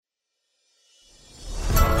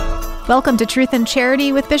Welcome to Truth and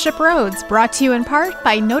Charity with Bishop Rhodes, brought to you in part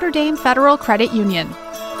by Notre Dame Federal Credit Union.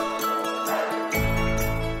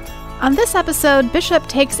 On this episode, Bishop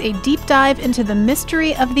takes a deep dive into the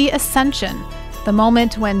mystery of the Ascension, the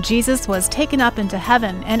moment when Jesus was taken up into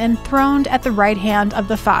heaven and enthroned at the right hand of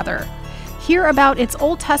the Father. Hear about its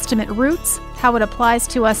Old Testament roots, how it applies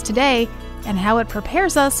to us today, and how it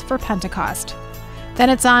prepares us for Pentecost. Then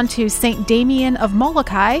it's on to St. Damien of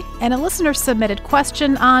Molokai and a listener-submitted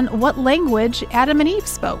question on what language Adam and Eve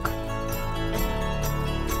spoke.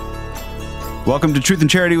 Welcome to Truth and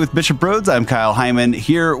Charity with Bishop Rhodes. I'm Kyle Hyman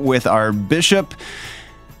here with our bishop.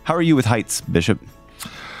 How are you with heights, Bishop?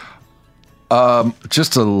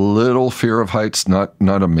 Just a little fear of heights, not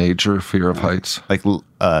a major fear of heights. Like one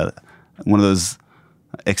of those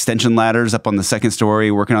extension ladders up on the second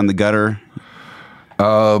story, working on the gutter?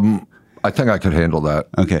 I think I could handle that.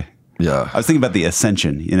 Okay. Yeah. I was thinking about the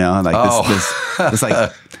ascension, like this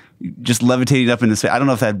like just levitating up into space. I don't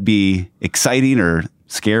know if that'd be exciting or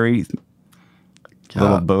scary. A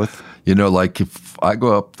little of both. Like if I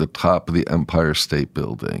go up the top of the Empire State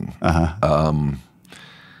Building,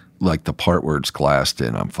 like the part where it's glassed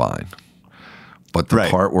in, I'm fine. But the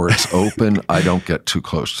part where it's open, I don't get too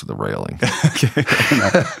close to the railing. Okay.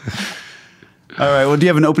 All right. Well, do you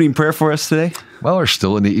have an opening prayer for us today? Well, we're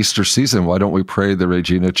still in the Easter season. Why don't we pray the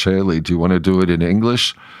Regina Caeli? Do you want to do it in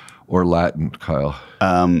English or Latin, Kyle?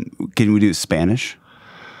 Can we do Spanish?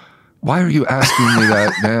 Why are you asking me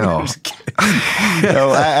that now?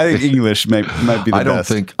 No, I think English might be the best. I don't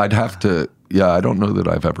think I'd have to. Yeah, I don't know that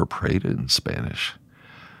I've ever prayed in Spanish.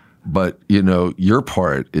 But, your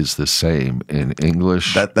part is the same in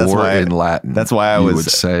English in Latin. That's why I would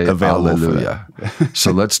say available Alleluia.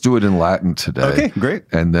 So let's do it in Latin today. Okay, great.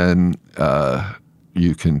 And then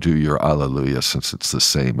you can do your Alleluia since it's the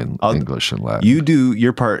same in English and Latin. You do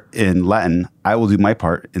your part in Latin. I will do my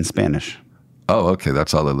part in Spanish. Oh, okay.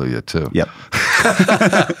 That's Alleluia too. Yep.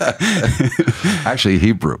 Actually,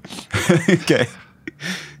 Hebrew. Okay.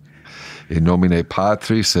 In nomine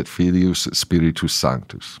Patris et Filius et Spiritus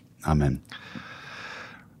Sanctus. Amen.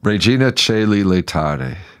 Regina Caeli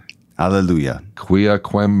laetare. Alleluia. Quia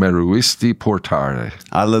quem meruisti portare.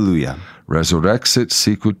 Alleluia. Resurrexit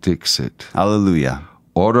sicut dixit. Alleluia.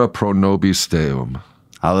 Ora pro nobis Deum.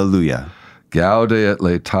 Alleluia. Gaude et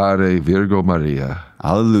laetare Virgo Maria.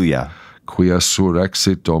 Alleluia. Quia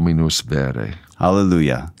surrexit Dominus vere.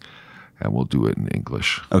 Alleluia. And we'll do it in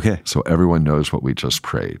English. Okay. So everyone knows what we just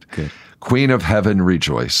prayed. Good. Queen of heaven,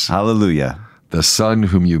 rejoice. Hallelujah. The Son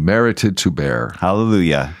whom you merited to bear.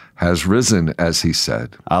 Hallelujah. Has risen as he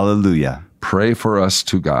said. Hallelujah. Pray for us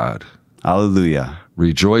to God. Hallelujah.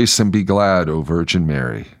 Rejoice and be glad, O Virgin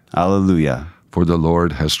Mary. Hallelujah. For the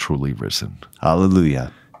Lord has truly risen.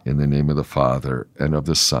 Hallelujah. In the name of the Father, and of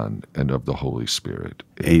the Son, and of the Holy Spirit.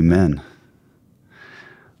 Amen.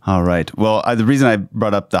 All right. Well, the reason I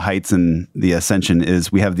brought up the heights and the ascension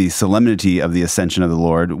is we have the solemnity of the ascension of the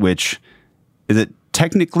Lord, which is it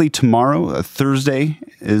technically tomorrow, Thursday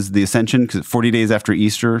is the ascension, because 40 days after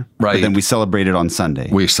Easter. Right. But then we celebrate it on Sunday.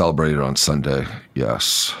 We celebrate it on Sunday,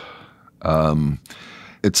 yes.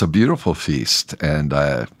 It's a beautiful feast, and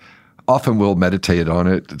often we'll meditate on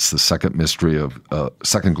it. It's the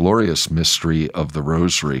second glorious mystery of the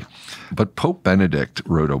Rosary. But Pope Benedict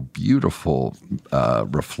wrote a beautiful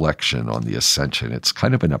reflection on the Ascension. It's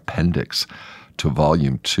kind of an appendix to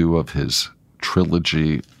Volume 2 of his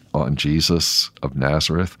trilogy on Jesus of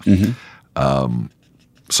Nazareth. Mm-hmm.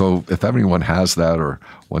 So if anyone has that or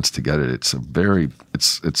wants to get it,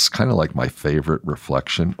 it's kind of like my favorite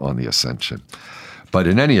reflection on the Ascension. But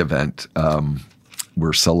in any event,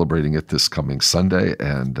 we're celebrating it this coming Sunday,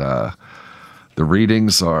 and the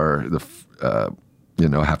readings are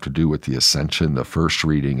have to do with the Ascension. The first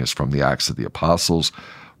reading is from the Acts of the Apostles,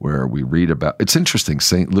 where we read about. It's interesting.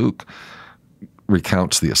 St. Luke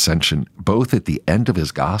recounts the Ascension both at the end of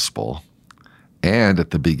his Gospel and at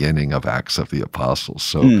the beginning of Acts of the Apostles.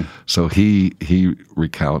 So he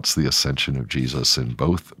recounts the Ascension of Jesus in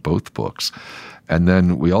both books. And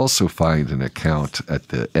then we also find an account at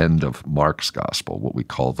the end of Mark's Gospel, what we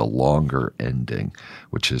call the longer ending,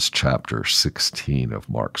 which is chapter 16 of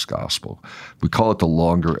Mark's Gospel. We call it the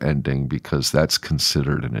longer ending because that's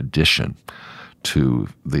considered an addition to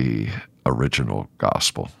the original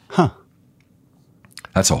Gospel. Huh.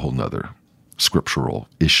 That's a whole nother scriptural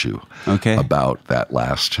issue about that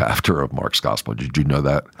last chapter of Mark's Gospel. Did you know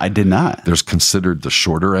that? I did not. There's considered the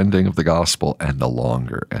shorter ending of the Gospel and the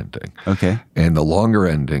longer ending. Okay. And the longer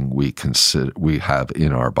ending we have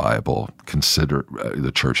in our Bible,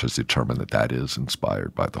 the Church has determined that is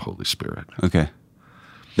inspired by the Holy Spirit. Okay.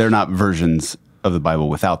 They're not versions of the Bible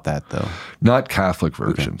without that, though. Not Catholic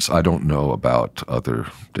versions. Okay. I don't know about other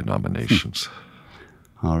denominations.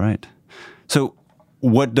 All right. So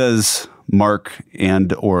what does Mark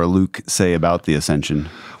and or Luke say about the ascension?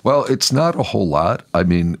 Well, it's not a whole lot. I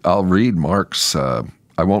mean, I'll read Mark's, I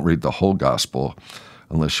won't read the whole gospel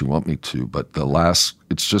unless you want me to, but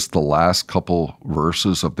it's just the last couple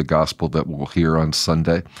verses of the gospel that we'll hear on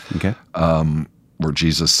Sunday. Okay. Where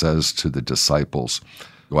Jesus says to the disciples,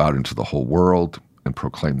 go out into the whole world and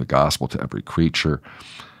proclaim the gospel to every creature.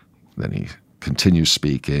 Then he continues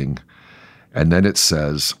speaking. And then it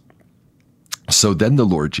says, so then the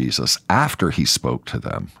Lord Jesus, after he spoke to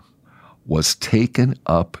them, was taken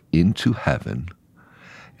up into heaven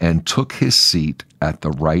and took his seat at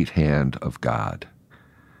the right hand of God.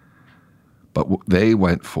 But they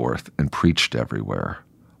went forth and preached everywhere,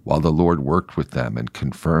 while the Lord worked with them and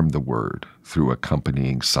confirmed the word through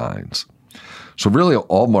accompanying signs. So really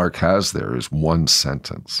all Mark has there is one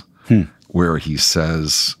sentence where he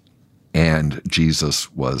says, and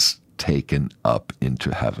Jesus was taken up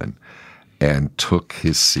into heaven and took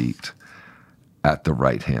his seat at the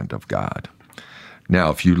right hand of God. Now,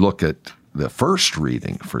 if you look at the first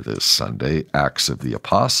reading for this Sunday, Acts of the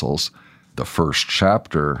Apostles, the first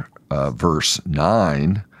chapter, verse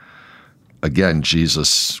 9, again,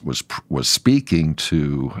 Jesus was speaking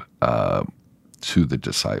to the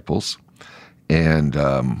disciples and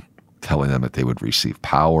telling them that they would receive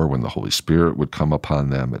power when the Holy Spirit would come upon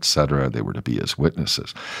them, etc. They were to be his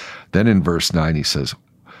witnesses. Then in verse 9, he says,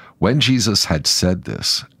 when Jesus had said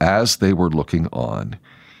this, as they were looking on,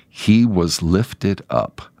 he was lifted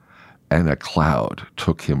up, and a cloud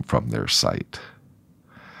took him from their sight.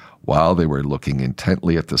 While they were looking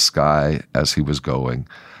intently at the sky as he was going,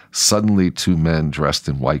 suddenly 2 men dressed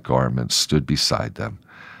in white garments stood beside them.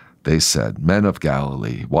 They said, men of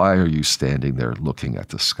Galilee, why are you standing there looking at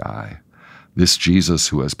the sky? This Jesus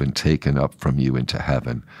who has been taken up from you into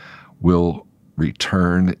heaven will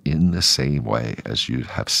return in the same way as you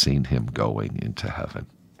have seen him going into heaven.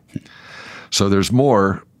 So there's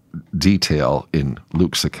more detail in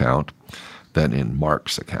Luke's account than in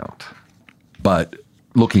Mark's account. But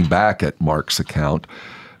looking back at Mark's account,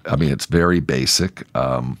 I mean, it's very basic.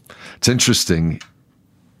 It's interesting,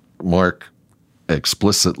 Mark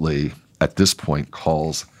explicitly at this point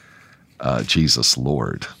calls Jesus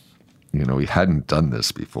Lord. You know, he hadn't done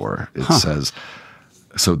this before. It says,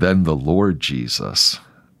 so then the Lord Jesus,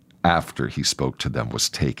 after he spoke to them, was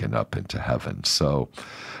taken up into heaven. So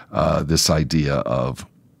this idea of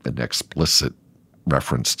an explicit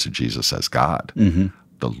reference to Jesus as God,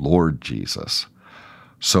 the Lord Jesus.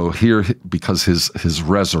 So here, because his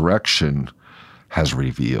resurrection has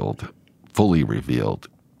fully revealed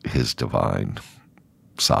his divine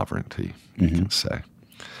sovereignty, you can say.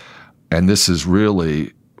 And this is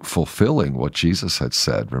really fulfilling what Jesus had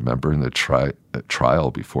said, remember, in the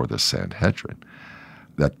trial before the Sanhedrin,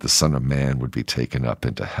 that the Son of Man would be taken up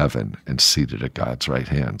into heaven and seated at God's right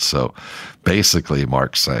hand. So basically,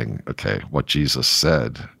 Mark's saying, okay, what Jesus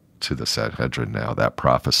said to the Sanhedrin now, that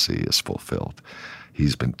prophecy is fulfilled.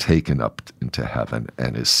 He's been taken up into heaven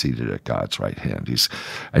and is seated at God's right hand.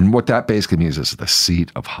 And what that basically means is the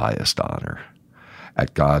seat of highest honor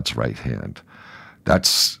at God's right hand.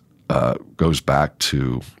 That's goes back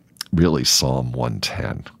to really Psalm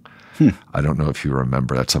 110. I don't know if you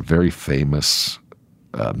remember. That's a very famous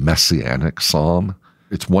messianic psalm.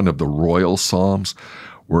 It's one of the royal psalms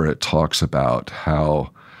where it talks about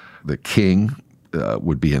how the king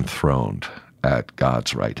would be enthroned at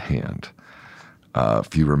God's right hand.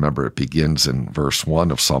 If you remember, it begins in verse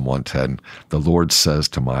 1 of Psalm 110. The Lord says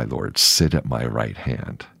to my Lord, sit at my right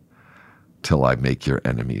hand till I make your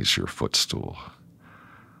enemies your footstool.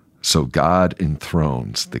 So God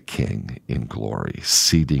enthrones the king in glory,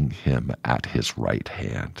 seating him at his right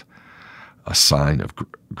hand, a sign of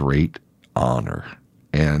great honor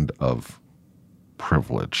and of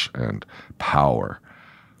privilege and power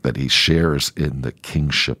that he shares in the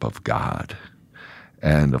kingship of God.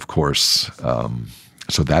 And of course,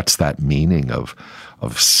 so that's that meaning of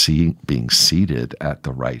being seated at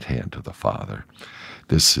the right hand of the Father.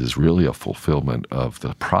 This is really a fulfillment of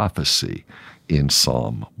the prophecy in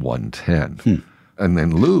Psalm 110. And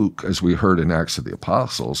then Luke, as we heard in Acts of the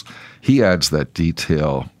Apostles, he adds that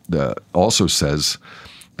detail that also says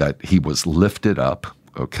that he was lifted up,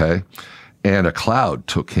 okay, and a cloud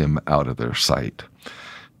took him out of their sight.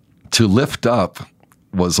 To lift up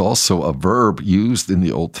was also a verb used in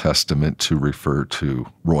the Old Testament to refer to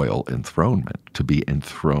royal enthronement, to be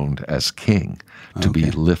enthroned as king, to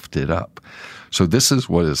be lifted up. So this is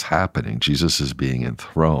what is happening. Jesus is being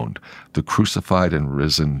enthroned. The crucified and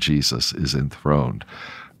risen Jesus is enthroned.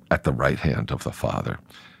 at the right hand of the Father.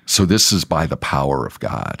 So this is by the power of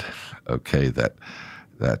God, okay, that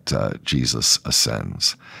Jesus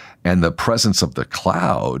ascends. And the presence of the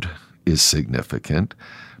cloud is significant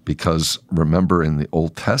because, remember, in the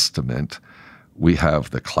Old Testament, we have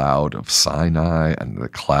the cloud of Sinai and the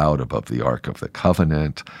cloud above the Ark of the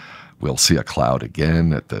Covenant. We'll see a cloud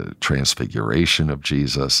again at the transfiguration of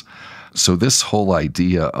Jesus. So this whole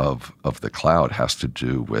idea of the cloud has to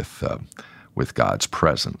do with God's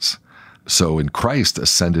presence. So in Christ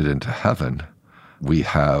ascended into heaven, we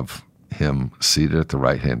have him seated at the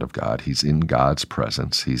right hand of God. He's in God's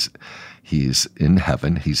presence. He's in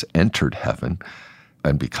heaven. He's entered heaven.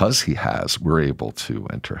 And because he has, we're able to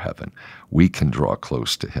enter heaven. We can draw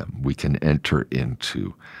close to him. We can enter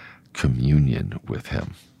into communion with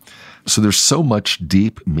him. So there's so much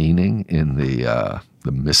deep meaning in the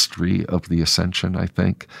mystery of the ascension, I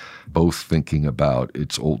think, both thinking about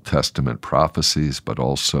its Old Testament prophecies, but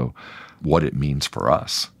also what it means for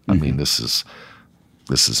us. I mean, this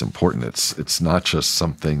is important. It's not just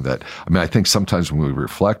something that, I think sometimes when we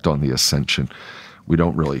reflect on the ascension, we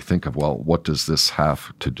don't really think of, well, what does this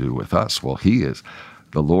have to do with us? Well, the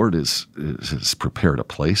Lord has prepared a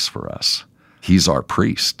place for us. He's our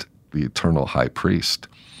priest, the eternal high priest,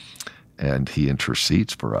 and he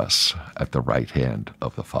intercedes for us at the right hand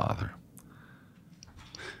of the Father.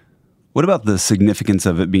 What about the significance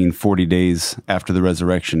of it being 40 days after the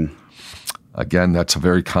resurrection? Again, that's a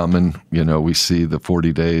very common, we see the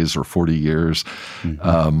 40 days or 40 years.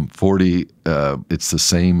 40, it's the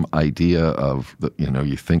same idea of,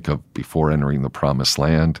 you think of before entering the promised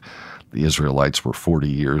land, the Israelites were 40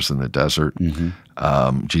 years in the desert.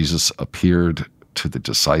 Jesus appeared to the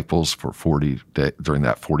disciples for 40 during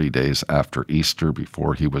that 40 days after Easter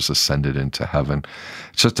before he was ascended into heaven.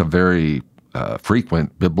 It's just a very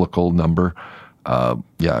frequent biblical number.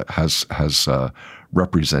 It has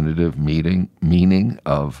representative meaning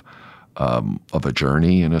of a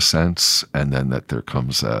journey in a sense, and then that there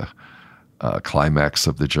comes a climax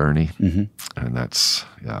of the journey, and that's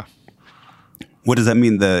What does that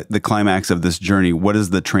mean? The climax of this journey? What is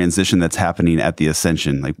the transition that's happening at the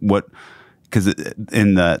ascension? Like what? Because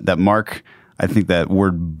in that Mark, I think that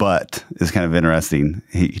word "but" is kind of interesting.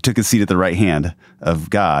 He took a seat at the right hand of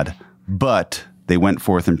God, but they went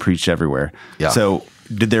forth and preached everywhere. Yeah. So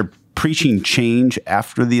did their preaching change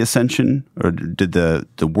after the ascension, or did the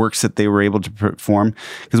works that they were able to perform?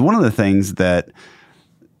 Because one of the things that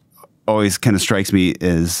always kind of strikes me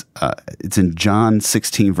is it's in John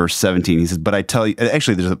 16, verse 17. He says, but I tell you,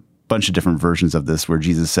 actually there's a bunch of different versions of this where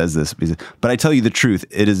Jesus says this. He says, but I tell you the truth,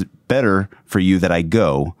 it is better for you that I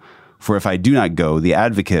go, for if I do not go, the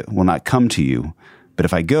advocate will not come to you. But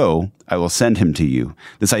if I go, I will send him to you.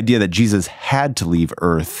 This idea that Jesus had to leave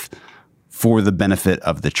earth for the benefit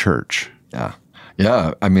of the church.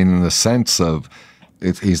 Yeah. I mean, in the sense of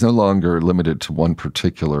he's no longer limited to one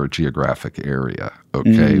particular geographic area,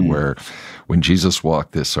 okay? Where when Jesus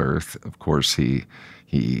walked this earth, of course, he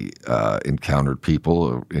encountered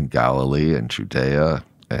people in Galilee and Judea,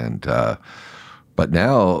 and but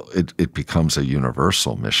now it becomes a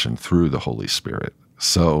universal mission through the Holy Spirit.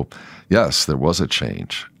 So, yes, there was a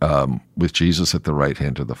change. With Jesus at the right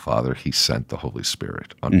hand of the Father, he sent the Holy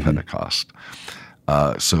Spirit on Pentecost.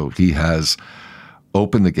 So he has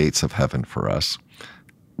opened the gates of heaven for us.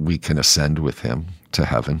 We can ascend with him to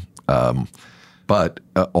heaven. But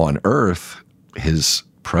on earth, his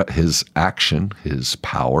action, his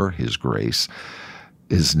power, his grace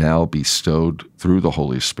is now bestowed through the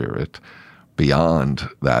Holy Spirit beyond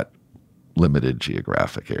that limited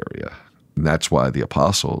geographic area. And that's why the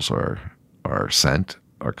apostles are sent,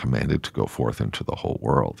 are commanded to go forth into the whole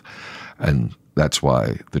world. And that's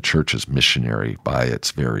why the church is missionary by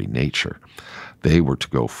its very nature. They were to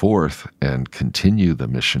go forth and continue the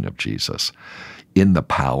mission of Jesus in the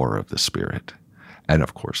power of the Spirit. And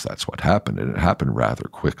of course, that's what happened, and it happened rather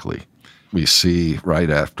quickly. We see right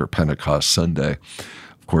after Pentecost Sunday,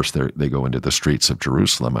 of course, they go into the streets of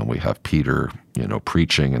Jerusalem, and we have Peter,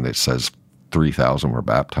 preaching, and it says 3,000 were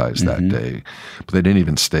baptized that day. But they didn't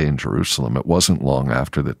even stay in Jerusalem. It wasn't long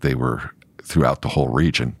after that they were throughout the whole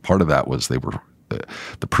region. Part of that was the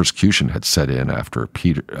persecution had set in after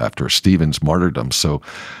Stephen's martyrdom, so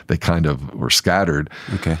they kind of were scattered.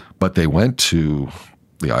 Okay. But they went to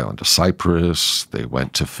the island of Cyprus. They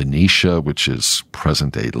went to Phoenicia, which is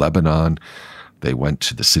present-day Lebanon. They went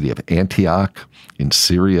to the city of Antioch in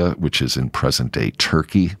Syria, which is in present-day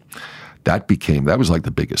Turkey. That was like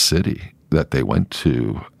the biggest city that they went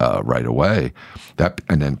to right away.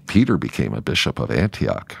 And then Peter became a bishop of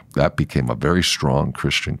Antioch. That became a very strong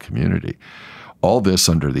Christian community. All this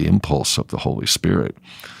under the impulse of the Holy Spirit.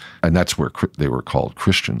 And that's where they were called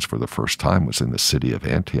Christians for the first time, was in the city of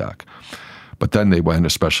Antioch. But then they went,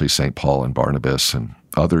 especially St. Paul and Barnabas and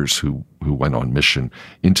others who went on mission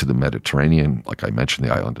into the Mediterranean, like I mentioned,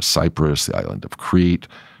 the island of Cyprus, the island of Crete,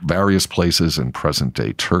 various places in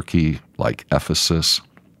present-day Turkey, like Ephesus,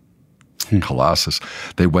 Colossus.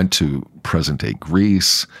 They went to present-day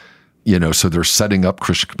Greece. So they're setting up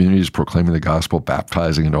Christian communities, proclaiming the gospel,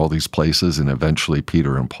 baptizing in all these places, and eventually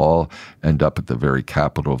Peter and Paul end up at the very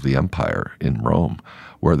capital of the empire in Rome,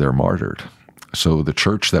 where they're martyred. So the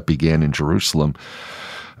church that began in Jerusalem,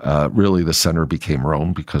 really the center became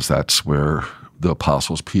Rome, because that's where the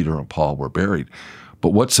apostles Peter and Paul were buried.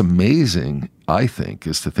 But what's amazing, I think,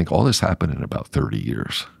 is to think all this happened in about 30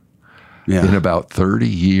 years. Yeah. In about 30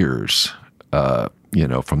 years,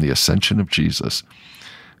 from the ascension of Jesus,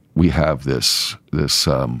 we have this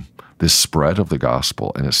spread of the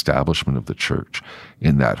gospel and establishment of the church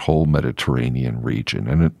in that whole Mediterranean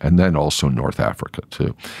region, and then also North Africa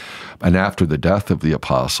too. And after the death of the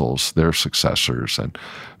apostles, their successors, and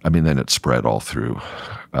then it spread all through,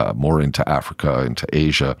 more into Africa, into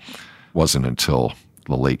Asia. It wasn't until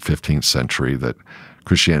the late 15th century that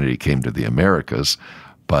Christianity came to the Americas,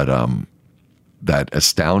 but that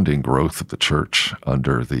astounding growth of the church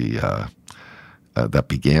under that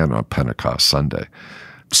began on Pentecost Sunday.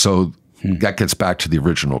 So that gets back to the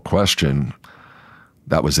original question.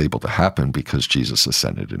 That was able to happen because Jesus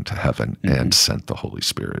ascended into heaven and sent the Holy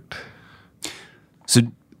Spirit. So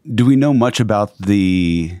do we know much about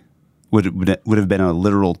would have been a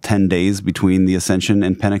literal 10 days between the Ascension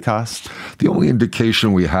and Pentecost? The only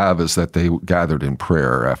indication we have is that they gathered in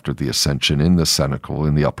prayer after the Ascension in the cenacle,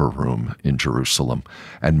 in the upper room in Jerusalem,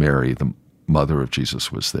 and Mary, the mother of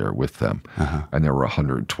Jesus, was there with them. And there were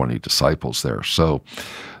 120 disciples there. So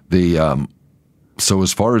so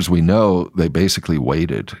as far as we know, they basically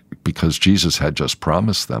waited, because Jesus had just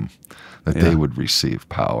promised them that they would receive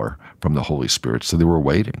power from the Holy Spirit. So they were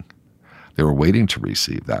waiting. They were waiting to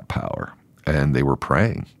receive that power, and they were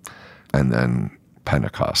praying. And then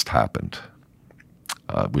Pentecost happened,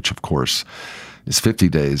 which of course is 50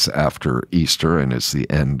 days after Easter and is the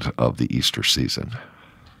end of the Easter season.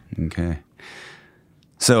 Okay.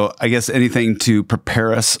 So I guess anything to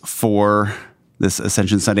prepare us for this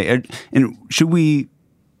Ascension Sunday? And should we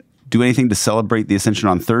do anything to celebrate the Ascension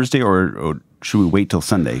on Thursday, or should we wait till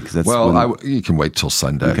Sunday? You can wait till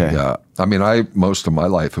Sunday. Okay. Yeah. Most of my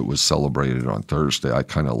life it was celebrated on Thursday. I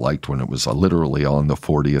kind of liked when it was literally on the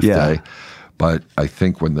 40th day. But I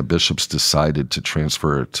think when the bishops decided to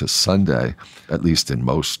transfer it to Sunday, at least in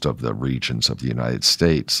most of the regions of the United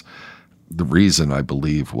States, the reason, I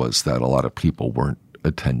believe, was that a lot of people weren't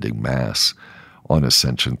attending Mass on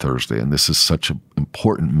Ascension Thursday. And this is such an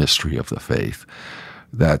important mystery of the faith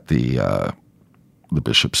that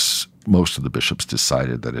most of the bishops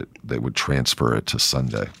decided that they would transfer it to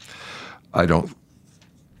Sunday. I don't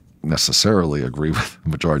necessarily agree with the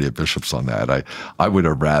majority of bishops on that. I would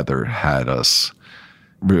have rather had us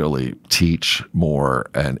really teach more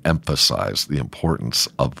and emphasize the importance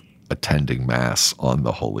of attending Mass on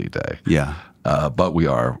the holy day. Yeah. But we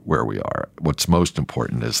are where we are. What's most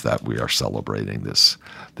important is that we are celebrating this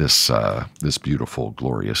beautiful,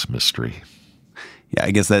 glorious mystery. Yeah,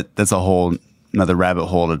 I guess that's a whole another rabbit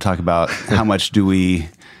hole to talk about. How much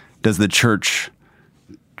does the church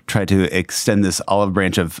try to extend this olive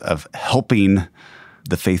branch of helping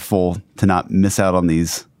the faithful to not miss out on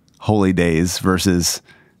these holy days versus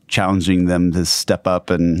challenging them to step up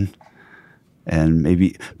and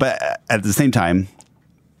maybe, but at the same time,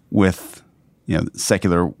 with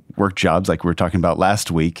secular work jobs like we were talking about last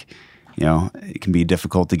week, it can be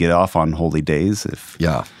difficult to get off on holy days.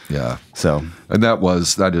 Yeah. So, and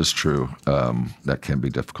that is true. That can be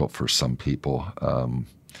difficult for some people.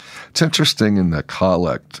 It's interesting in the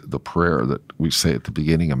collect, the prayer that we say at the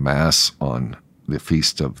beginning of Mass on the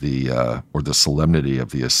feast of or the solemnity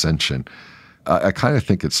of the Ascension. I kind of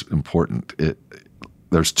think it's important.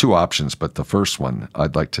 There's two options, but the first one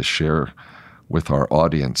I'd like to share with our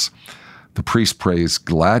audience. The priest prays,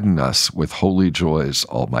 "Gladden us with holy joys,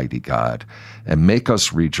 Almighty God, and make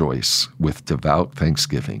us rejoice with devout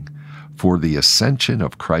thanksgiving. For the ascension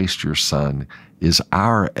of Christ your Son is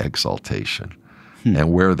our exaltation.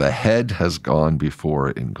 And where the head has gone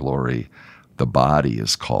before in glory, the body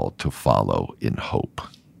is called to follow in hope."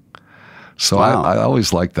 So wow. I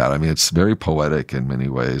always like that. It's very poetic in many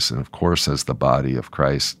ways. And of course, as the body of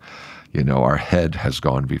Christ, our head has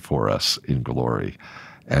gone before us in glory.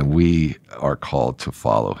 And we are called to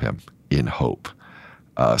follow him in hope.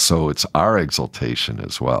 So it's our exaltation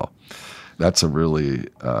as well. That's a really,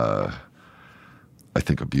 I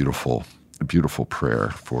think, a beautiful a beautiful prayer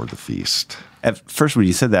for the feast. At first, when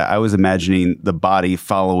you said that, I was imagining the body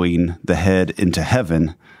following the head into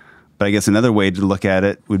heaven. But I guess another way to look at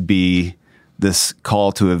it would be this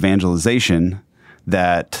call to evangelization,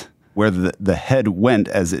 that where the head went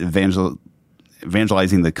as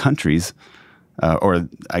evangelizing the countries, or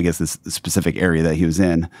I guess this specific area that he was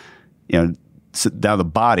in, so now the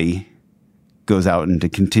body goes out and to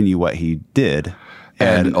continue what he did.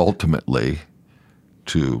 And ultimately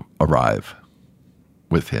to arrive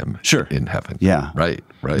with him in heaven. Yeah. Right.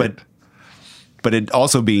 But it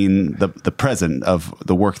also being the present of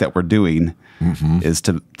the work that we're doing is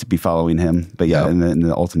to be following him. But in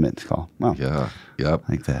the ultimate call. Wow. Yeah. Yep.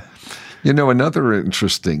 Like that. Another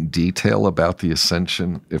interesting detail about the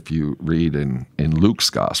ascension, if you read in Luke's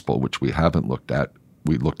gospel, which we haven't looked at,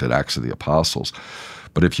 we looked at Acts of the Apostles.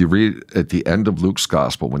 But if you read at the end of Luke's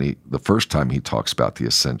gospel, the first time he talks about the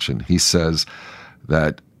ascension, he says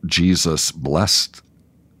that Jesus blessed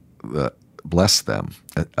them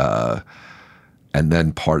and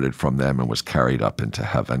then parted from them and was carried up into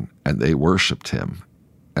heaven. And they worshiped him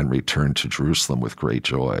and returned to Jerusalem with great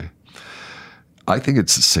joy. I think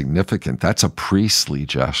it's significant. That's a priestly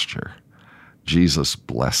gesture, Jesus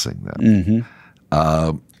blessing them.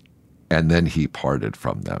 And then he parted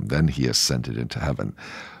from them. Then he ascended into heaven.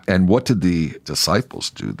 And what did the disciples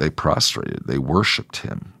do? They prostrated. They worshiped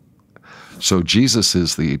him. So Jesus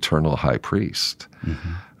is the eternal high priest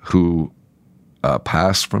who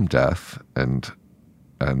passed from death and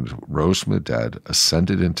rose from the dead,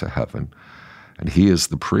 ascended into heaven. And he is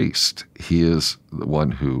the priest. He is the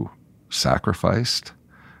one who sacrificed,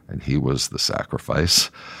 and he was the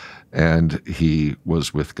sacrifice. And he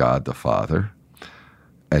was with God the Father,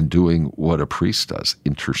 and doing what a priest does,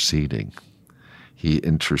 interceding. He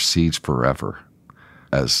intercedes forever,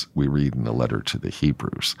 as we read in the letter to the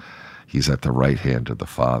Hebrews. He's at the right hand of the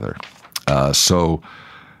Father. So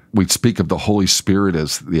we speak of the Holy Spirit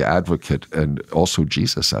as the advocate, and also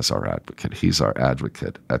Jesus as our advocate. He's our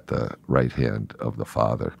advocate at the right hand of the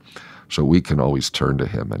Father. So we can always turn to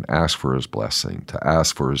him and ask for his blessing, to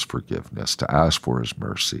ask for his forgiveness, to ask for his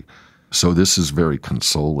mercy. So this is very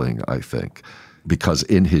consoling, I think, because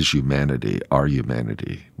in his humanity, our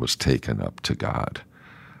humanity was taken up to God.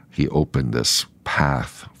 He opened this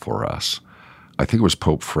path for us. I think it was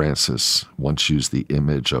Pope Francis once used the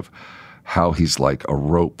image of how he's like a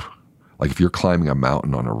rope. Like if you're climbing a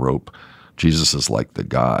mountain on a rope, Jesus is like the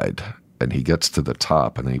guide, and he gets to the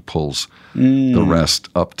top and he pulls the rest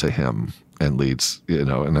up to him and leads,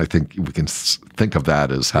 and I think we can think of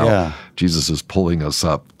that as how Jesus is pulling us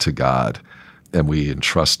up to God. And we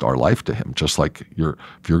entrust our life to him. Just like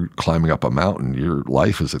if you're climbing up a mountain, your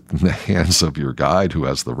life is in the hands of your guide who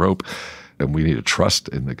has the rope. And we need to trust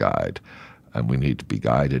in the guide. And we need to be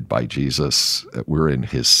guided by Jesus. We're in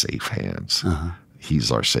his safe hands. He's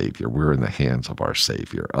our Savior. We're in the hands of our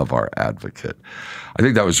Savior, of our advocate. I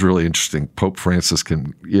think that was really interesting. Pope Francis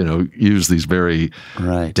can, use these very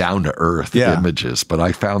down-to-earth images. But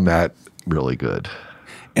I found that really good.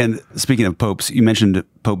 And speaking of popes, you mentioned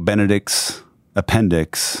Pope Benedict's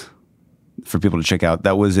appendix for people to check out.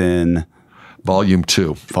 That was in Volume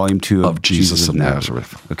 2 of Jesus of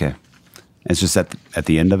Nazareth. Okay. It's just at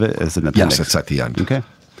the end of it as an appendix. Yes, it's at the end. Okay.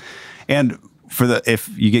 And if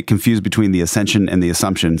you get confused between the ascension and the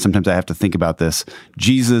assumption, sometimes I have to think about this.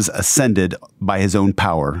 Jesus ascended by his own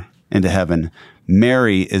power into heaven.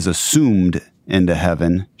 Mary is assumed into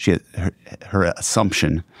heaven. She had her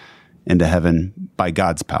assumption into heaven by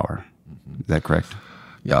God's power. Is that correct?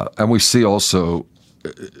 Yeah, and we see also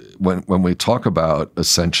when we talk about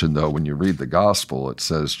ascension, though, when you read the gospel, it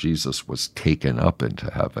says Jesus was taken up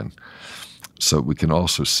into heaven. So we can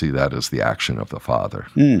also see that as the action of the Father.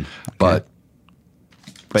 Okay. But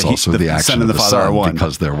it's also the action of the Son are one.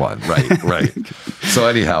 Because they're one. Right. So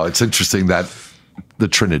anyhow, it's interesting that the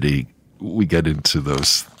Trinity, we get into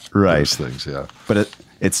those things, yeah. But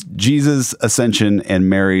it's Jesus' ascension and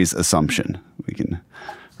Mary's assumption. We can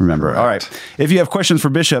remember. Right. All right. If you have questions for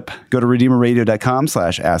Bishop, go to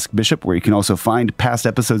redeemerradio.com/askbishop, where you can also find past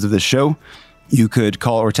episodes of this show. You could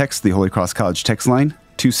call or text the Holy Cross College text line,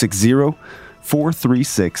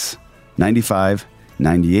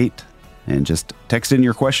 260-436-9598. And just text in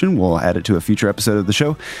your question. We'll add it to a future episode of the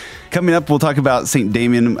show. Coming up, we'll talk about St.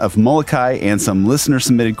 Damien of Molokai and some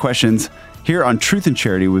listener-submitted questions here on Truth and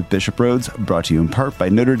Charity with Bishop Rhoades, brought to you in part by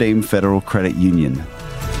Notre Dame Federal Credit Union.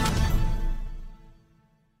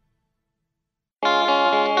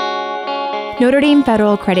 Notre Dame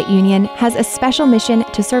Federal Credit Union has a special mission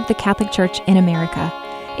to serve the Catholic Church in America.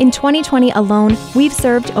 In 2020 alone, we've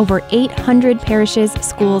served over 800 parishes,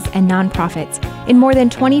 schools, and nonprofits in more than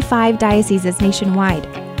 25 dioceses nationwide.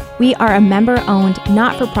 We are a member-owned,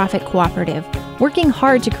 not-for-profit cooperative, working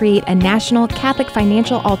hard to create a national Catholic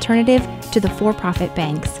financial alternative to the for-profit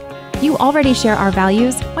banks. You already share our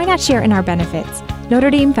values. Why not share in our benefits?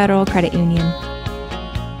 Notre Dame Federal Credit Union.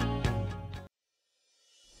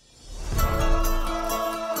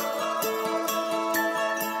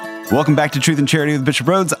 Welcome back to Truth and Charity with Bishop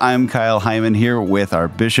Rhoades. I'm Kyle Hyman here with our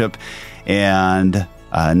bishop. And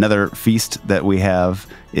another feast that we have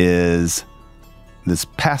is this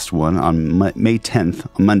past one on May 10th,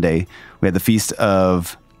 on Monday. We had the feast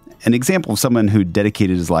of an example of someone who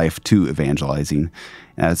dedicated his life to evangelizing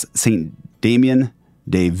as St. Damien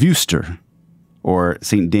de Veuster, or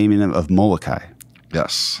St. Damien of Molokai.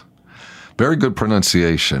 Yes. Very good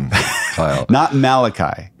pronunciation, Kyle. Not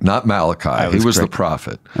Malachi. Not Malachi. He was correct. The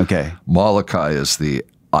prophet. Okay. Molokai is the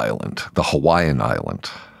island, the Hawaiian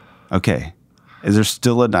island. Okay. Is there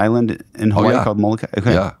still an island in Hawaii called Molokai?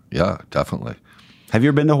 Okay. Yeah, definitely. Have you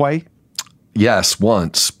ever been to Hawaii? Yes,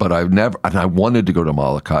 once, but I've never, and I wanted to go to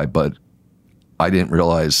Molokai, but I didn't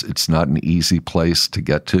realize it's not an easy place to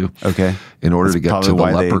get to. Okay. In order to get to the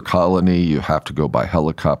leper colony, you have to go by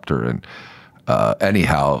helicopter, and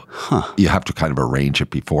anyhow, you have to kind of arrange it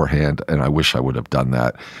beforehand, and I wish I would have done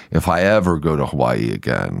that. If I ever go to Hawaii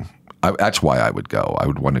again, that's why I would go. I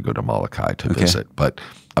would want to go to Molokai to visit, but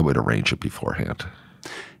I would arrange it beforehand.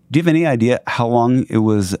 Do you have any idea how long it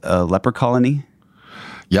was a leper colony?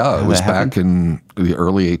 Yeah, it was back in the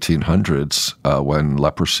early 1800s when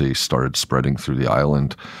leprosy started spreading through the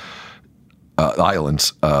islands,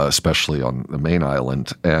 especially on the main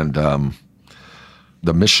island. And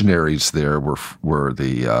the missionaries there were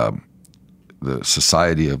the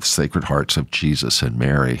Society of Sacred Hearts of Jesus and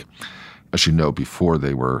Mary. As you know, before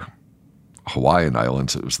they were Hawaiian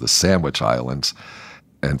Islands, it was the Sandwich Islands.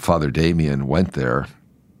 And Father Damien went there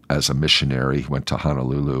as a missionary. He went to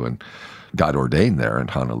Honolulu and got ordained there in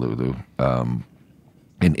Honolulu in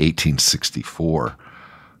 1864.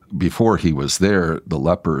 Before he was there, the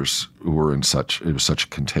lepers who were it was such a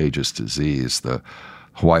contagious disease, the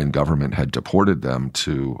Hawaiian government had deported them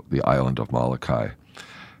to the island of Molokai.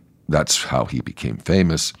 That's how he became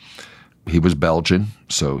famous. He was Belgian,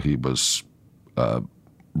 so he was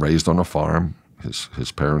raised on a farm.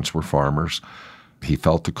 His parents were farmers. He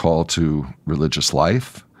felt the call to religious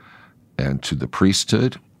life and to the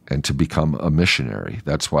priesthood and to become a missionary.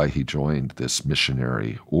 That's why he joined this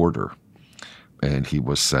missionary order, and he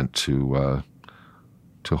was sent to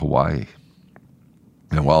Hawaii.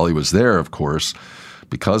 And while he was there, of course,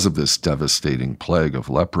 because of this devastating plague of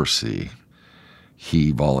leprosy,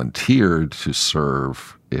 he volunteered to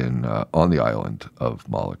serve on the island of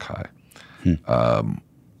Molokai.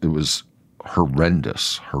 It was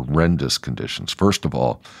horrendous conditions. First of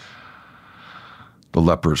all, the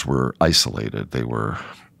lepers were isolated. They were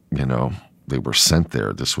sent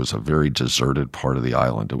there. This was a very deserted part of the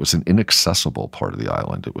island. It was an inaccessible part of the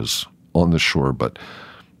island. It was on the shore, but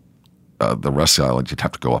the rest of the island you'd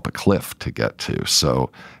have to go up a cliff to get to.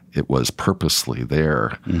 So it was purposely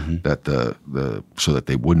there that so that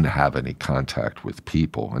they wouldn't have any contact with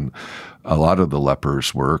people. And a lot of the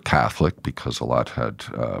lepers were Catholic because a lot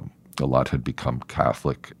had become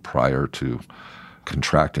Catholic prior to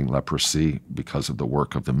contracting leprosy because of the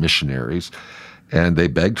work of the missionaries. And they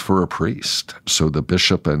begged for a priest. So the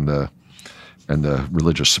bishop and the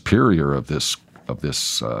religious superior of this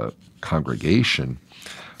congregation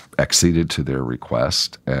acceded to their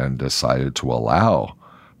request and decided to allow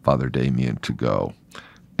Father Damien to go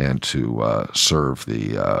and to serve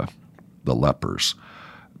the lepers.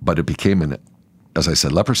 But it became as I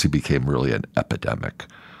said, leprosy became really an epidemic.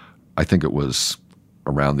 I think it was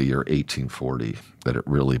around the year 1840 that it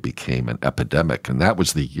really became an epidemic, and that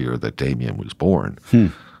was the year that Damien was born.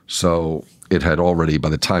 So it had already, by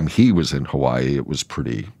the time he was in Hawaii, it was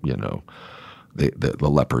pretty, the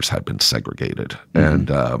lepers had been segregated. And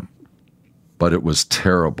but it was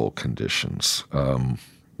terrible conditions.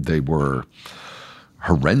 They were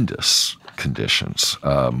horrendous conditions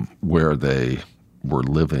where they were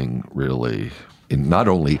living really in not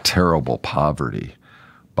only terrible poverty,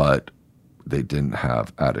 but they didn't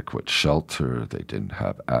have adequate shelter, they didn't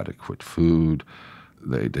have adequate food,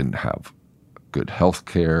 they didn't have good health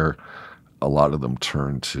care. A lot of them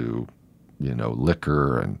turned to,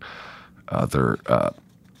 liquor and other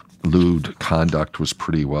lewd conduct was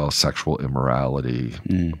pretty well, sexual immorality,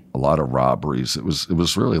 a lot of robberies. It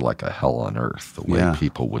was really like a hell on earth, the way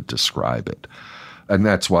people would describe it. And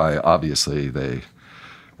that's why, obviously,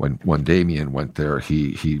 when Damien went there,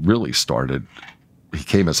 he really started. He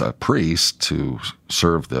came as a priest to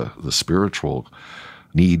serve the spiritual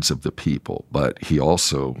needs of the people, but he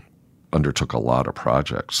also undertook a lot of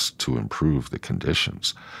projects to improve the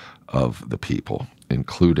conditions of the people,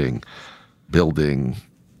 including building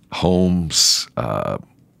homes.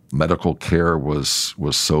 Medical care was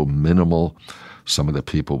so minimal. Some of the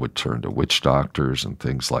people would turn to witch doctors and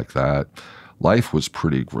things like that. Life was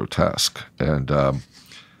pretty grotesque. And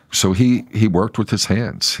so he worked with his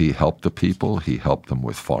hands. He helped the people. He helped them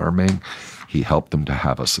with farming. He helped them to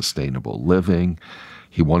have a sustainable living.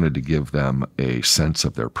 He wanted to give them a sense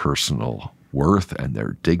of their personal worth and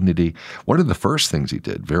their dignity. One of the first things he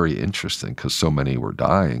did, very interesting, because so many were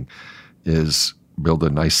dying, is build a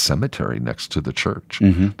nice cemetery next to the church.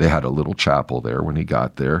 Mm-hmm. They had a little chapel there when he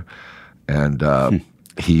got there. And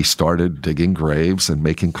he started digging graves and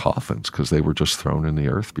making coffins because they were just thrown in the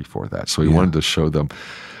earth before that. So he wanted to show them,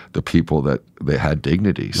 the people, that they had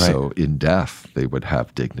dignity. Right. So in death, they would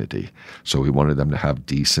have dignity. So he wanted them to have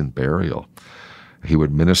decent burial. He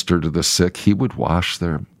would minister to the sick. He would wash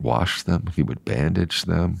them. He would bandage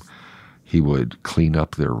them. He would clean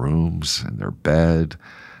up their rooms and their bed.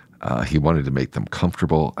 He wanted to make them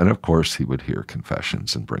comfortable. And of course, he would hear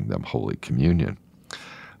confessions and bring them Holy Communion.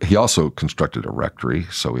 He also constructed a rectory,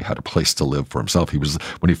 so he had a place to live for himself.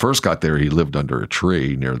 When he first got there, he lived under a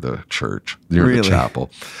tree near the church, near the chapel.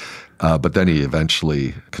 But then he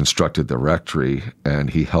eventually constructed the rectory, and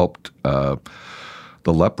he helped the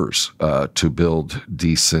lepers to build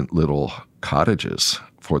decent little cottages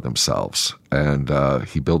for themselves. And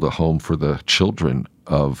he built a home for the children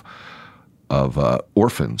of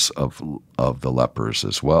orphans of the lepers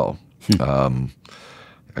as well.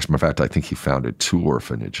 As a matter of fact, I think he founded 2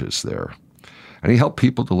 orphanages there. And he helped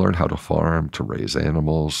people to learn how to farm, to raise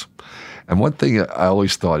animals. And one thing I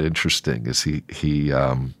always thought interesting is he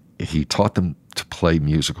taught them to play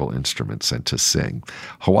musical instruments and to sing.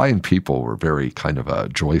 Hawaiian people were very kind of a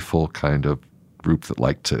joyful kind of group that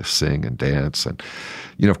liked to sing and dance. And,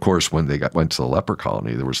 of course, when they went to the leper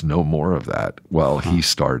colony, there was no more of that. Well, he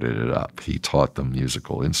started it up. He taught them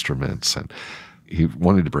musical instruments, and he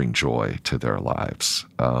wanted to bring joy to their lives.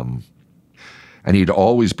 And he'd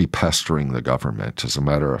always be pestering the government. As a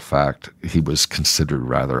matter of fact, he was considered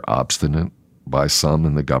rather obstinate by some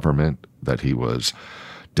in the government, that he was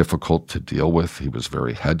difficult to deal with. He was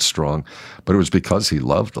very headstrong. But it was because he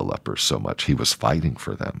loved the lepers so much. He was fighting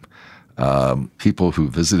for them. People who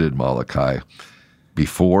visited Molokai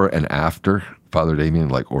before and after Father Damien,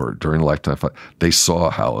 or during the lifetime, they saw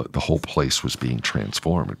how the whole place was being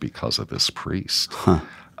transformed because of this priest.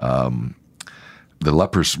 The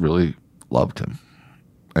lepers really loved him.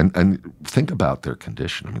 And think about their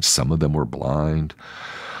condition. I mean, some of them were blind.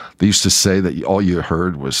 They used to say that all you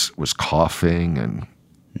heard was coughing and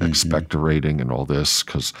expectorating and all this,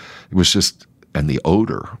 because it was just, and the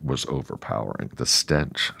odor was overpowering, the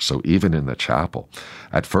stench. So even in the chapel,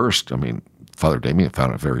 at first, Father Damien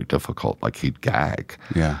found it very difficult. Like, he'd gag.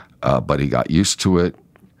 Yeah. But he got used to it.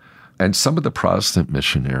 And some of the Protestant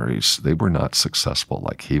missionaries, they were not successful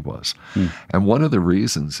like he was. And one of the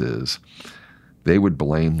reasons is they would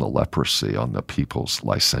blame the leprosy on the people's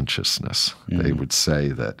licentiousness. They would say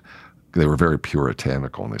that they were very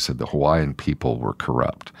puritanical, and they said the Hawaiian people were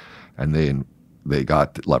corrupt. And they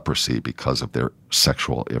got leprosy because of their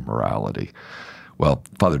sexual immorality. Well,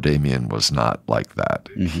 Father Damien was not like that.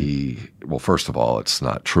 Well, first of all, it's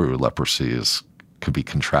not true. Leprosy could be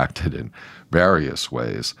contracted in various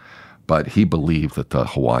ways, but he believed that the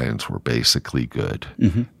Hawaiians were basically good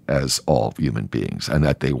as all human beings, and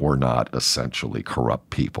that they were not essentially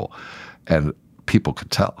corrupt people. And people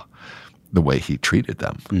could tell the way he treated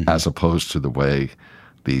them, as opposed to the way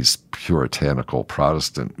these puritanical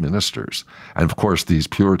Protestant ministers. And of course, these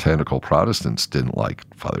puritanical Protestants didn't like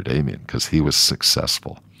Father Damien because he was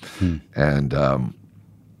successful. And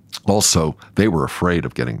also, they were afraid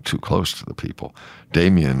of getting too close to the people.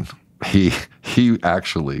 Damien, he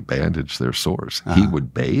actually bandaged their sores. He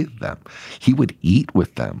would bathe them. He would eat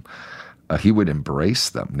with them. He would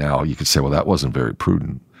embrace them. Now, you could say, well, that wasn't very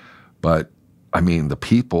prudent. But, the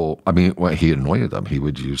people, when he anointed them, he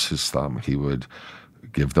would use his thumb. He would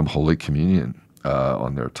give them Holy Communion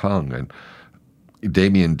on their tongue. And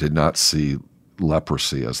Damien did not see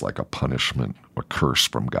leprosy as like a punishment, a curse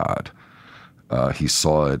from God. He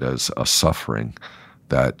saw it as a suffering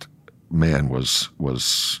that man was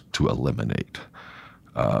to eliminate,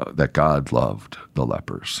 that God loved the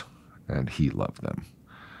lepers, and he loved them.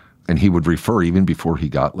 And he would refer, even before he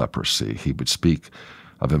got leprosy, he would speak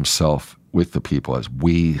of himself with the people as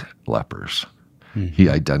we lepers. He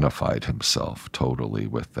identified himself totally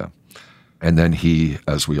with them. And then he,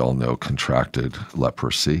 as we all know, contracted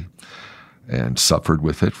leprosy and suffered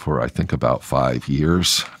with it for, I think, about 5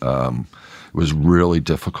 years. It was really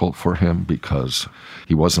difficult for him because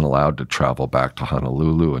he wasn't allowed to travel back to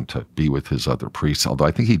Honolulu and to be with his other priests, although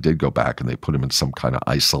I think he did go back and they put him in some kind of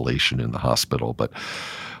isolation in the hospital. But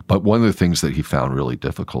one of the things that he found really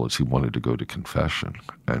difficult is he wanted to go to confession,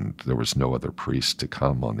 and there was no other priest to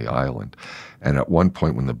come on the island. And at one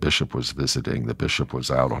point when the bishop was visiting, the bishop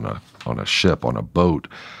was out on a ship, on a boat,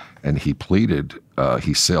 and he pleaded,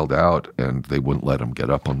 he sailed out and they wouldn't let him get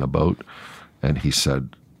up on the boat. And he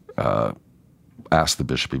said, asked the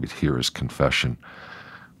bishop if he would hear his confession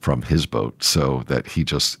from his boat, so that he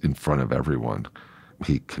just, in front of everyone,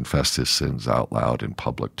 he confessed his sins out loud in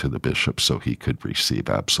public to the bishop so he could receive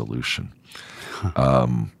absolution.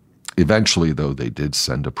 Eventually, though, they did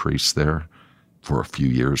send a priest there for a few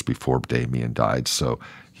years before Damien died, so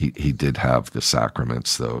he did have the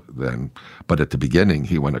sacraments, though, then. But at the beginning,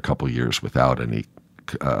 he went a couple years without any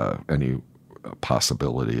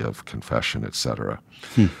possibility of confession, etc.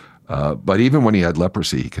 But even when he had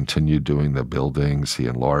leprosy, he continued doing the buildings. He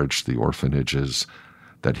enlarged the orphanages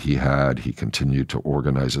that he had. He continued to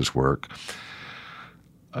organize his work.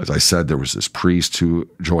 As I said, there was this priest who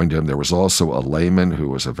joined him. There was also a layman who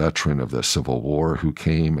was a veteran of the Civil War who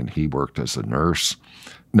came, and he worked as a nurse.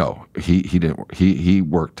 No, he didn't. He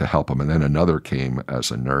worked to help him, and then another came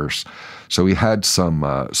as a nurse. So he had some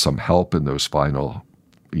help in those final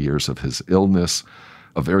years of his illness.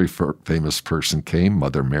 A very famous person came,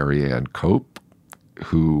 Mother Mary Ann Cope,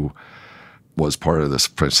 who was part of the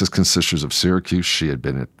Franciscan Sisters of Syracuse. She had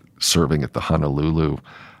been serving at the Honolulu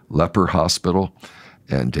Leper Hospital,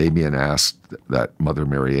 and Damien asked that Mother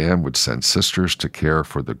Mary Ann would send sisters to care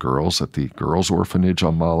for the girls at the girls' orphanage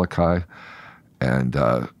on Molokai, and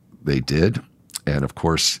they did. And of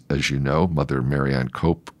course, as you know, Mother Mary Ann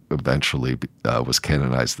Cope eventually was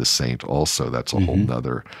canonized the saint also. That's a whole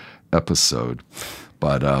nother episode.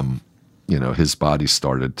 But, his body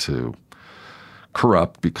started to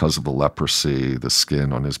corrupt because of the leprosy, the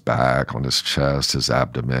skin on his back, on his chest, his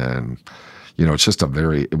abdomen. It's just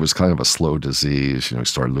it was kind of a slow disease. He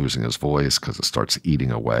started losing his voice because it starts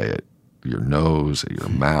eating away at your nose, at your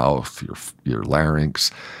mouth, your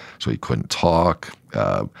larynx. So he couldn't talk.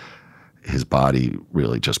 His body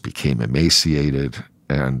really just became emaciated,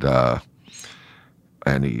 and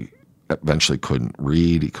he eventually couldn't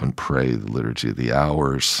read. He couldn't pray the Liturgy of the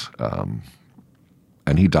Hours.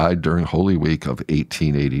 And he died during Holy Week of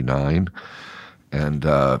 1889. And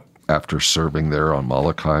after serving there on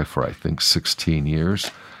Molokai for, I think, 16 years,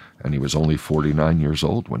 and he was only 49 years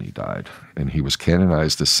old when he died. And he was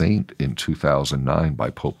canonized a saint in 2009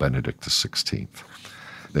 by Pope Benedict XVI.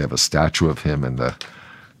 They have a statue of him in the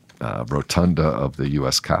rotunda of the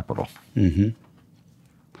U.S. Capitol. Mm-hmm.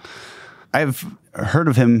 I've heard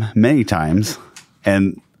of him many times,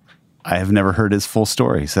 and I have never heard his full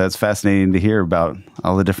story. So it's fascinating to hear about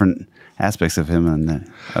all the different aspects of him. And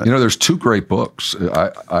there's two great books.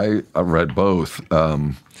 I read both.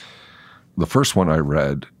 The first one I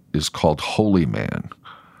read is called Holy Man,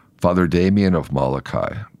 Father Damien of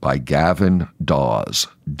Molokai, by Gavin Dawes,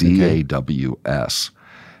 D-A-W-S.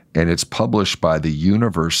 And it's published by the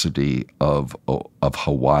University of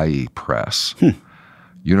Hawaii Press.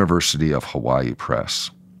 University of Hawaii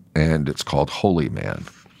Press. And it's called Holy Man,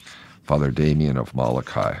 Father Damien of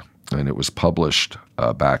Molokai. And it was published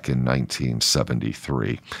back in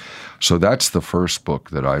 1973. So that's the first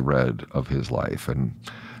book that I read of his life, and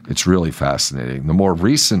it's really fascinating. The more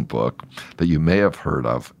recent book that you may have heard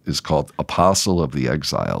of is called Apostle of the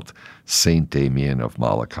Exiled, Saint Damien of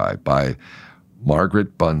Molokai, by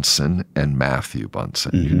Margaret Bunson and Matthew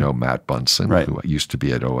Bunson. You know Matt Bunson, right, who used to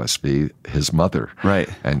be at OSB, his mother. Right.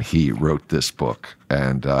 And he wrote this book.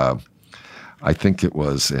 And I think it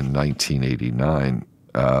was in 1989,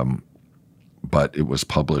 but it was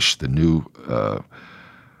published, the new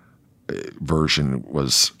version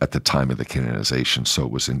was at the time of the canonization, so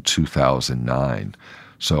it was in 2009.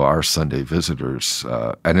 So our Sunday visitors,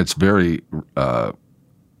 and it's very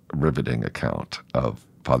riveting account of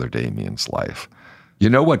Father Damien's life. You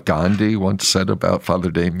know what Gandhi once said about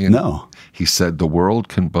Father Damien? No. He said, "The world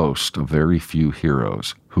can boast of very few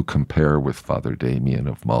heroes who compare with Father Damien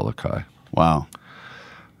of Molokai." Wow.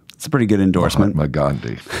 It's a pretty good endorsement. Mahatma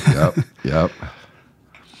Gandhi. Yep, yep.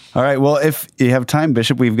 All right. Well, if you have time,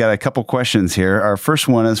 Bishop, we've got a couple questions here. Our first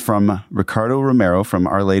one is from Ricardo Romero from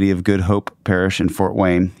Our Lady of Good Hope Parish in Fort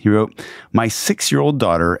Wayne. He wrote, "My 6-year-old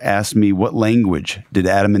daughter asked me what language did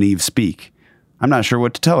Adam and Eve speak. I'm not sure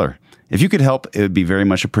what to tell her. If you could help, it would be very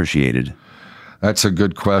much appreciated." That's a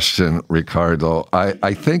good question, Ricardo.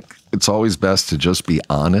 I think it's always best to just be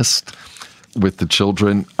honest with the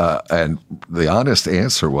children. And the honest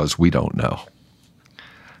answer was, we don't know.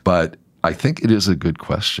 But I think it is a good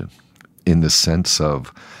question. in the sense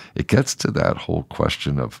of it gets to that whole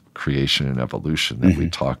question of creation and evolution that we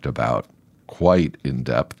talked about quite in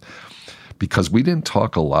depth, because we didn't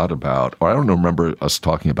talk a lot about, or I don't remember us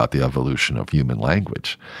talking about the evolution of human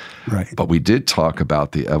language. Right. But we did talk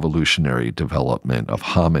about the evolutionary development of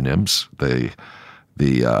homonyms,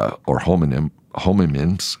 or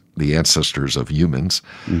hominins, the ancestors of humans.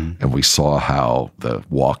 And we saw how the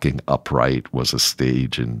walking upright was a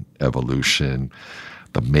stage in evolution,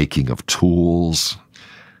 the making of tools,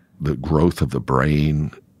 the growth of the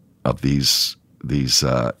brain of these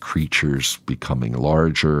creatures becoming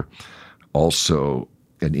larger, also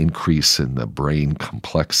an increase in the brain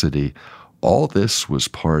complexity. All this was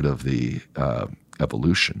part of the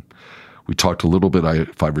evolution. We talked a little bit,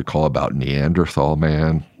 if I recall, about Neanderthal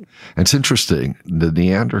man. And it's interesting, the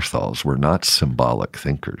Neanderthals were not symbolic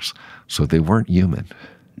thinkers, so they weren't human.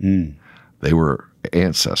 They were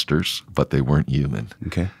ancestors, but they weren't human.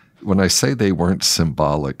 Okay. When I say they weren't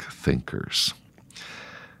symbolic thinkers,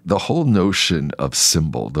 the whole notion of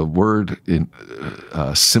symbol, the word in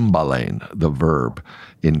symbalein, the verb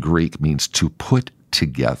in Greek, means to put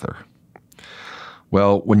together.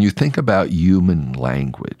 Well, when you think about human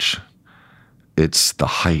language, it's the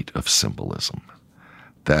height of symbolism,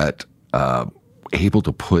 that able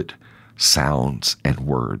to put sounds and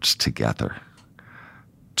words together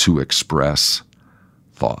to express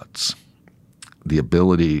thoughts, the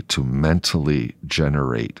ability to mentally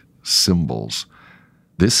generate symbols.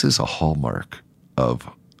 This is a hallmark of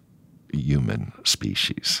human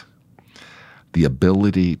species. The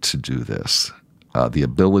ability to do this, the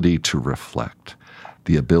ability to reflect,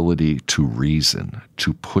 the ability to reason,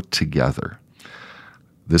 to put together.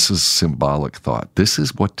 This is symbolic thought. This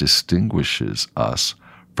is what distinguishes us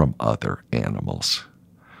from other animals.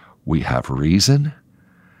 We have reason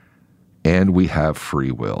and we have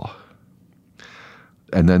free will.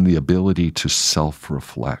 And then the ability to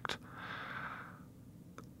self-reflect.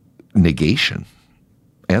 Negation.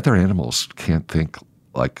 Other animals can't think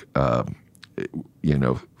like,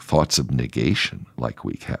 thoughts of negation like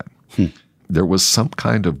we can. There was some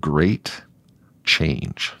kind of great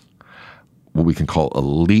change, what we can call a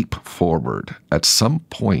leap forward at some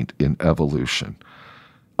point in evolution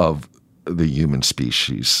of the human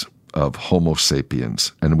species, of Homo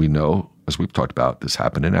sapiens. And we know, as we've talked about, this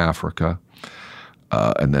happened in Africa.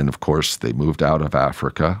 And then, of course, they moved out of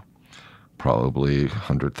Africa, probably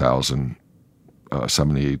 100,000,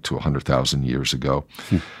 70 to 100,000 years ago.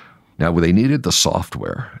 Now, they needed the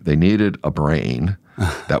software. They needed a brain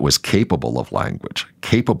that was capable of language,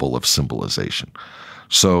 capable of symbolization.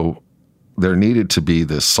 So there needed to be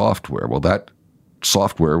this software. Well, that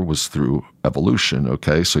software was through evolution,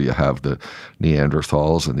 okay? So you have the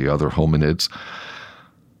Neanderthals and the other hominids.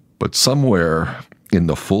 But somewhere in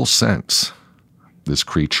the full sense, this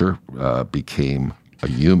creature became a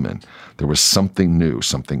human. There was something new,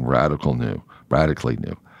 something radically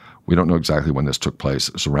new. We don't know exactly when this took place.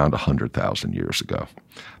 It was around 100,000 years ago.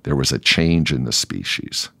 There was a change in the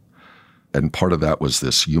species. And part of that was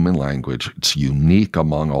this human language. It's unique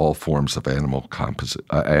among all forms of animal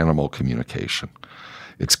communication.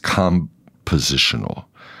 It's compositional.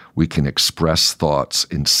 We can express thoughts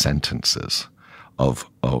in sentences of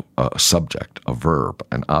a subject, a verb,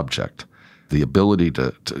 an object. The ability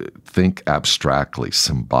to think abstractly,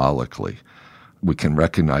 symbolically. We can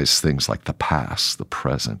recognize things like the past, the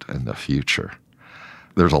present, and the future.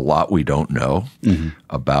 There's a lot we don't know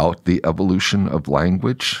about the evolution of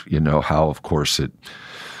language. You know how, of course, it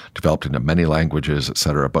developed into many languages, et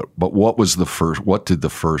cetera. But what did the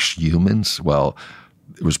first humans? Well,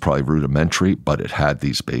 it was probably rudimentary, but it had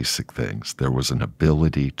these basic things. There was an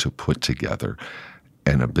ability to put together,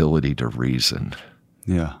 an ability to reason.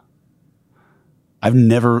 Yeah. I've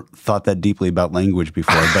never thought that deeply about language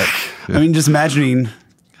before, but I mean, just imagining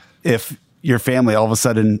if your family all of a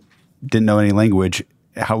sudden didn't know any language,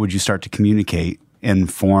 how would you start to communicate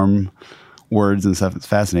and form words and stuff? It's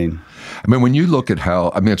fascinating. I mean, when you look at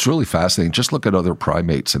it's really fascinating. Just look at other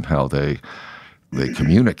primates and how they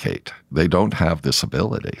communicate. They don't have this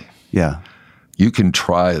ability. Yeah. You can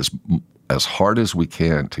try as hard as we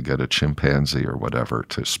can to get a chimpanzee or whatever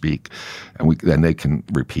to speak, and they can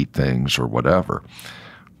repeat things or whatever,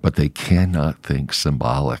 but they cannot think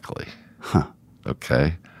symbolically.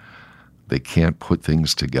 Okay? They can't put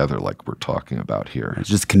things together like we're talking about here. It's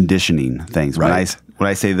just conditioning things. Right. When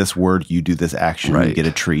I say this word, you do this action, right. You get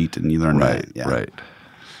a treat, and you learn right. that. Yeah. Right.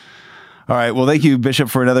 All right. Well, thank you, Bishop,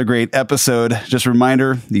 for another great episode. Just a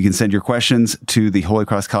reminder, you can send your questions to the Holy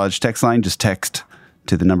Cross College text line. Just text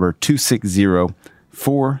to the number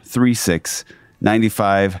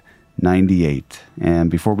 260-436-9598. And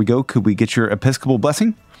before we go, could we get your Episcopal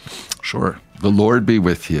blessing? Sure. The Lord be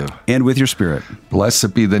with you. And with your spirit.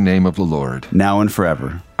 Blessed be the name of the Lord. Now and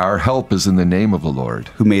forever. Our help is in the name of the Lord,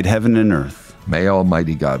 who made heaven and earth. May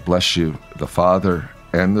Almighty God bless you, the Father,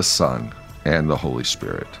 and the Son, and the Holy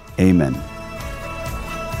Spirit. Amen.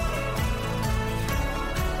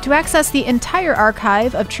 To access the entire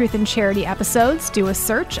archive of Truth and Charity episodes, do a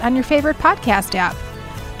search on your favorite podcast app.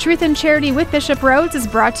 Truth and Charity with Bishop Rhoades is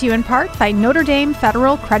brought to you in part by Notre Dame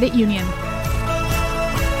Federal Credit Union.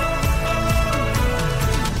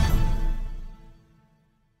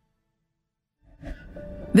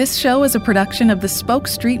 This show is a production of the Spoke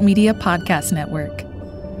Street Media Podcast Network.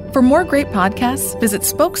 For more great podcasts, visit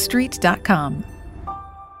spokestreet.com.